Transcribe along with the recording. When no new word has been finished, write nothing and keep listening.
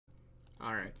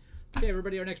All right. Okay,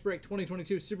 everybody, our next break,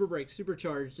 2022 Super Break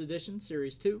Supercharged Edition,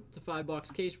 Series 2. It's a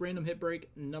 5-box case, random hit break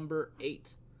number 8.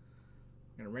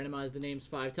 I'm going to randomize the names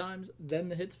 5 times, then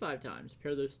the hits 5 times.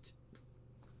 Pair those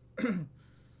oh,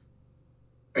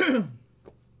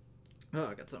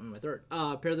 I got something in my throat.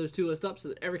 Pair those two lists up so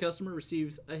that every customer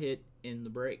receives a hit in the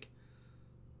break.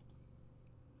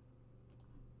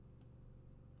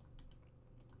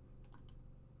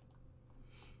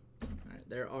 All right,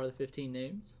 there are the 15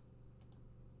 names.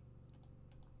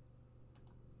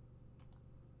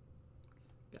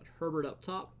 Got Herbert up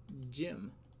top,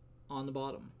 Jim on the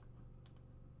bottom.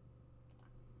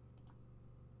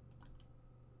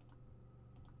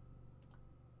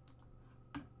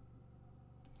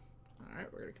 All right,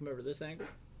 we're going to come over to this angle.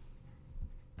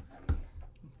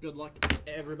 Good luck,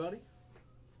 everybody.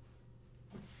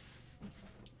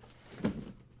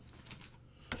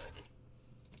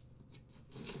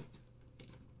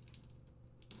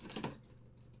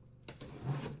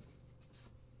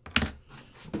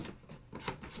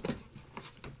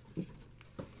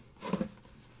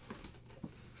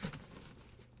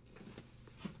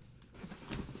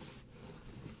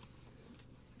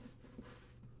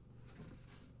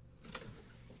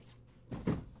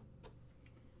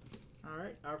 All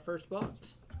right, our first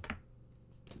box.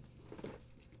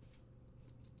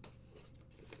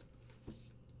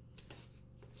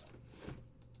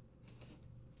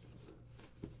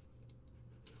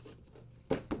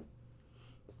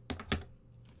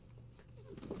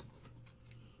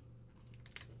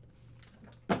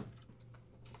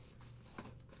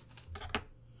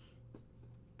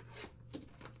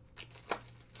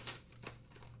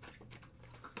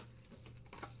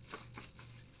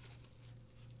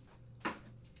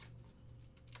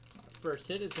 First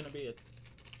hit is going to be a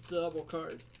double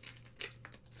card.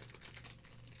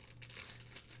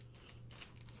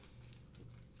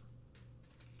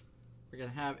 We're going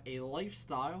to have a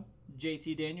Lifestyle,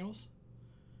 JT Daniels,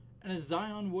 and a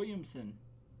Zion Williamson,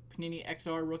 Panini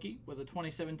XR rookie with a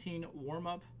 2017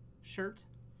 warm-up shirt.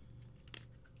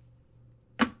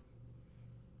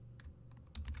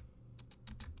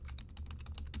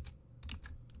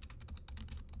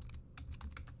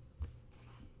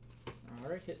 All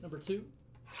right, hit number 2.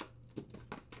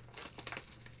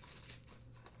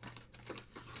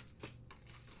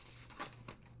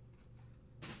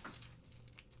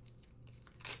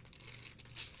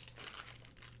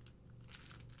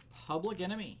 Public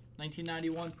Enemy,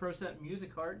 1991 Pro Set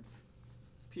Music Cards,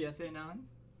 PSA 9.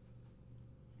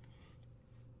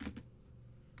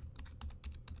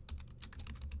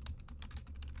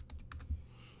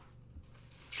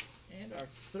 And our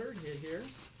third hit here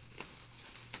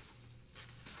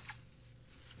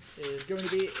is going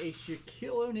to be a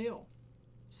Shaquille O'Neal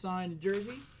signed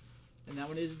jersey, and that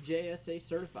one is JSA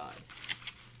certified.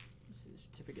 See the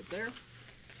certificate there.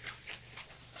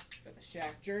 Got the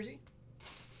Shaq jersey.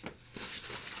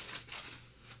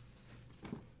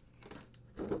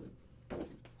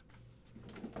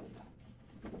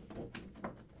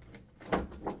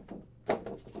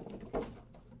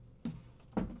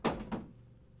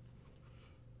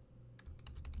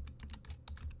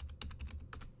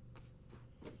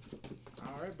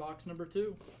 All right, box number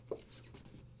 2.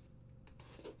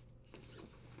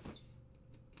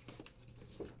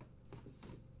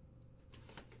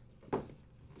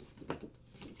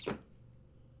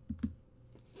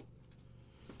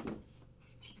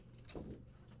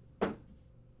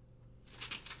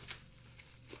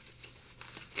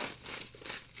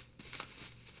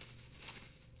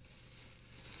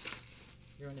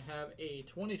 You're going to have a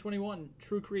 2021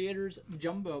 True Creators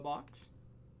Jumbo box.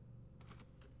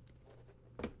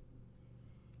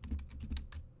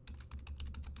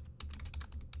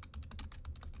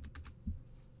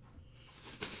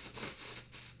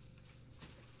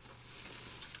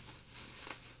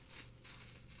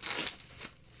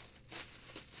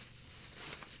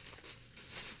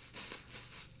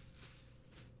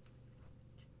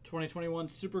 '21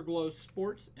 Super Glow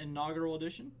Sports Inaugural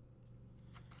Edition.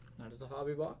 That is a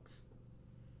hobby box.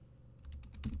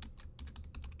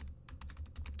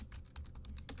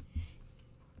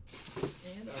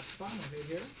 And our final hit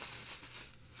here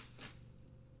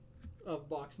of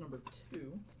box number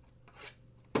 2.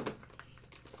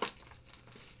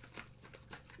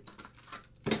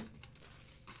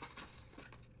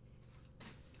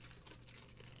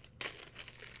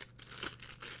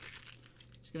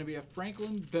 It's going to be a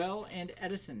Franklin, Bell, and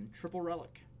Edison triple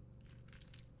relic.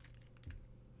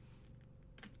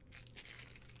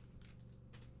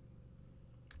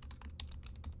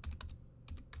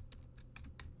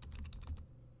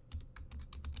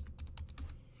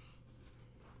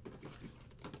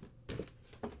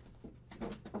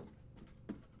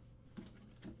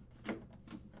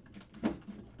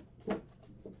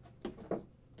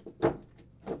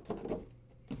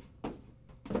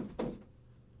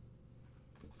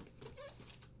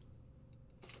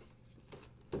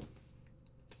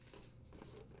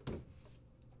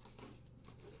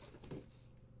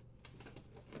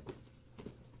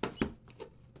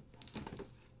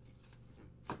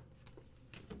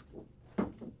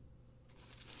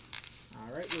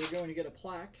 we're going to get a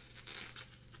plaque.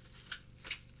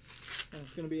 And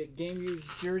it's going to be a game-used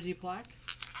jersey plaque.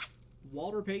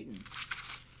 Walter Payton.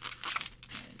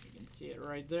 And you can see it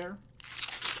right there.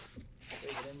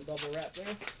 Leave it in the bubble wrap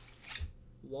there.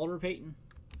 Walter Payton.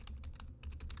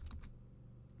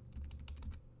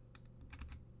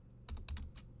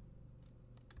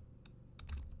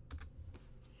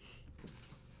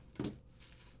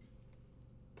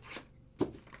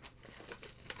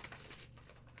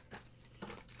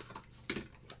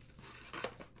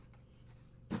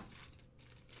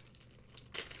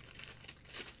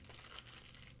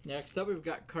 Next up, we've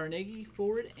got Carnegie,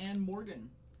 Ford, and Morgan.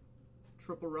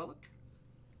 Triple relic.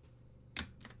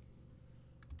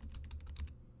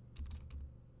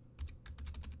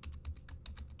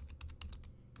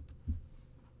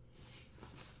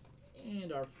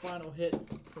 And our final hit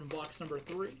from box number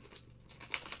 3.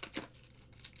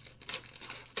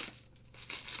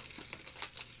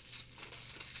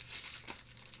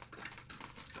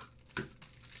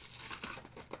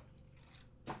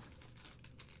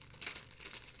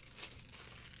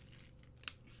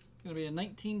 Going to be a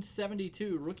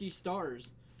 1972 Rookie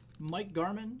Stars. Mike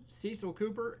Garman, Cecil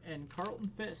Cooper, and Carlton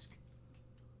Fisk.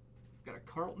 Got a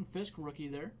Carlton Fisk rookie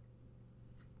there.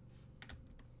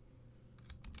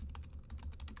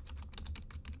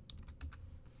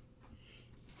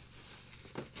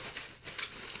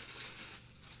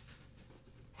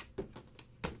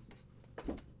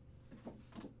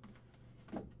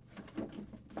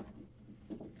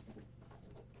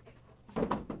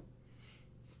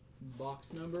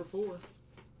 Box number 4.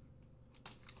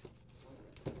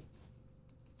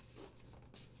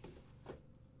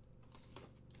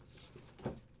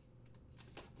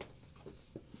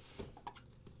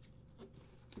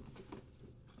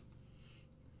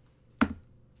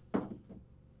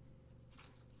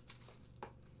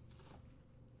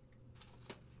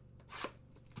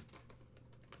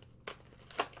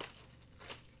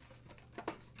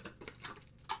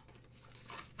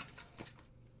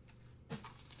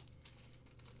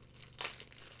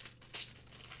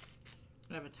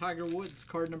 I have a Tiger Woods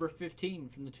card number 15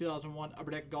 from the 2001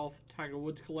 Upper Deck Golf Tiger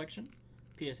Woods collection,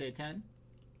 PSA 10.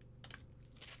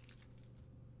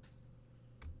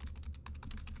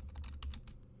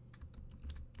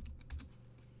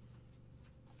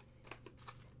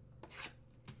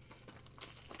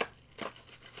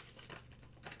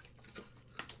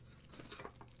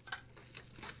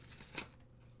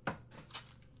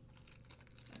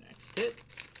 Next hit.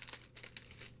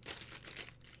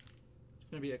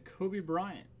 Going to be a Kobe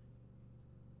Bryant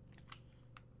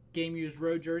game-used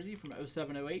road jersey from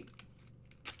 07-08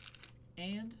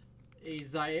 and a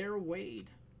Zaire Wade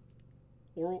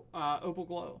or Opal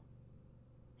Glow.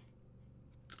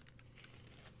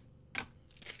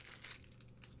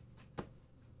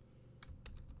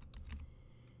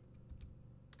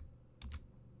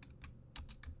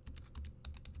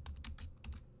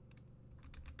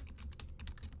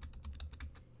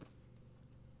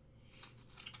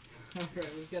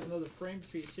 Alright, we've got another framed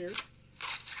piece here.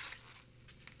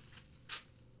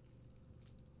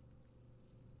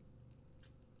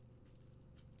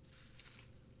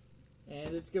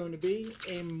 And it's going to be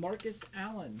a Marcus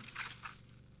Allen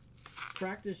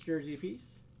practice jersey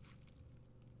piece.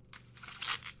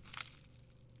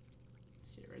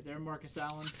 See it right there, Marcus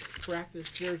Allen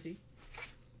practice jersey.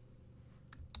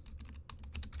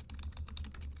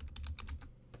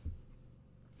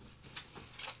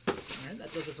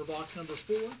 That does it for box number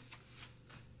 4.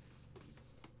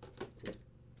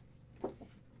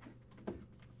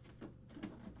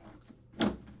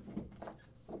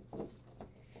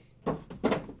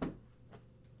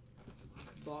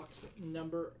 Box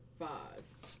number 5.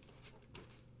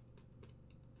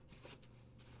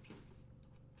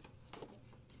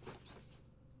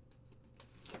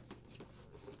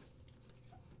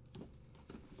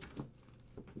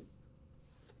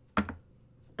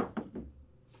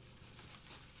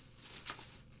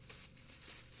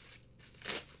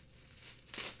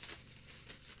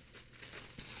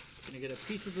 Gonna get a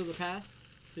Pieces of the Past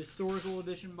historical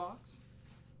edition box.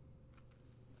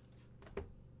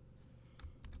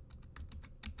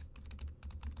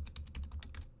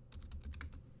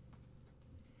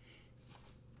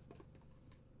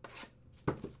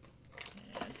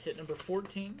 And hit number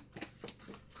 14.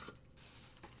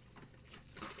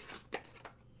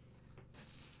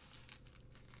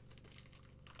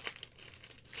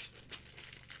 It's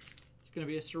gonna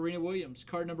be a Serena Williams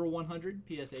card number 100,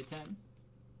 PSA 10.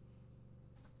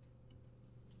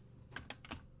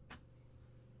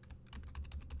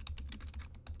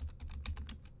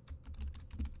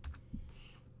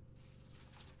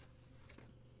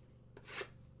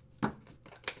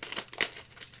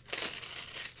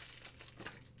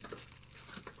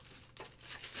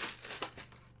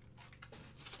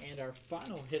 our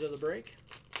final hit of the break.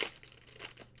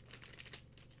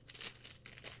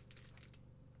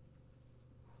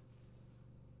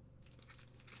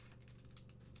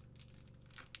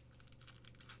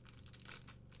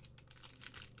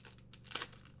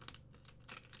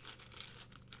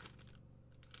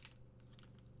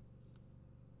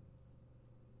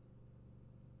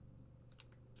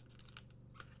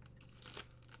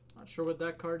 Not sure what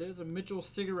that card is. A Mitchell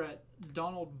Cigarette,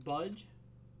 Donald Budge.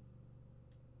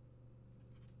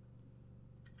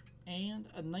 And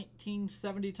a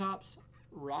 1970 Topps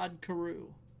Rod Carew.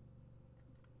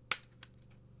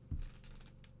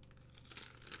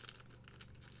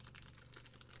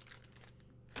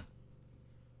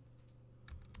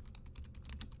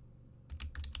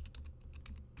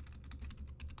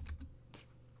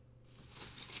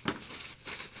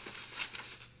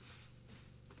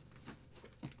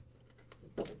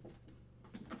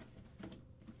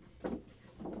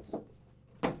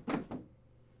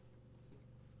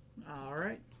 All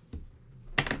right.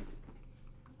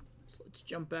 So let's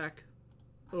jump back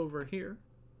over here.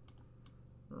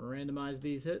 Randomize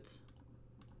these hits.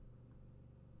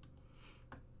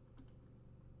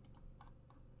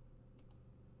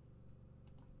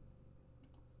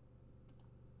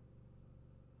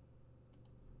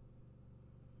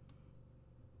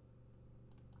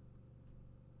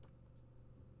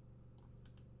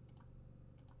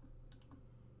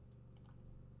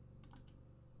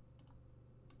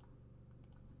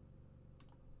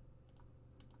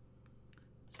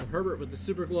 Herbert with the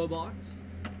Super Glow box.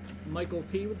 Michael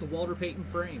P. with the Walter Payton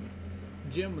frame.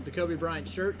 Jim with the Kobe Bryant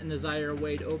shirt and the Zaire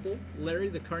Wade opal. Larry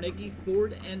the Carnegie,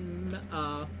 Ford, and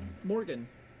Morgan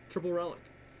triple relic.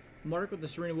 Mark with the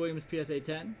Serena Williams PSA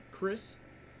 10. Chris,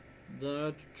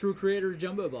 the True Creators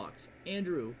jumbo box.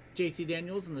 Andrew, JT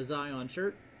Daniels and the Zion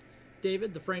shirt.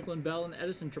 David, the Franklin Bell and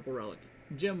Edison triple relic.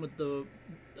 Jim with the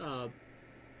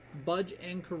Budge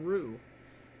and Carew.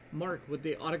 Mark with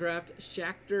the autographed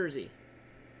Shaq jersey.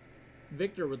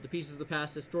 Victor with the Pieces of the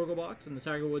Past historical box and the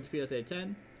Tiger Woods PSA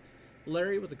 10.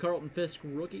 Larry with the Carlton Fisk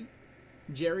rookie.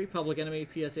 Jerry, Public Enemy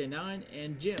PSA 9.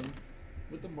 And Jim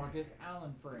with the Marcus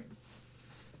Allen frame.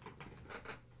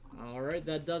 Alright,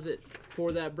 that does it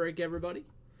for that break, everybody.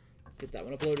 Get that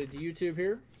one uploaded to YouTube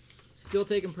here. Still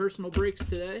taking personal breaks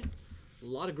today. A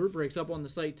lot of group breaks up on the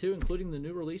site too, including the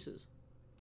new releases.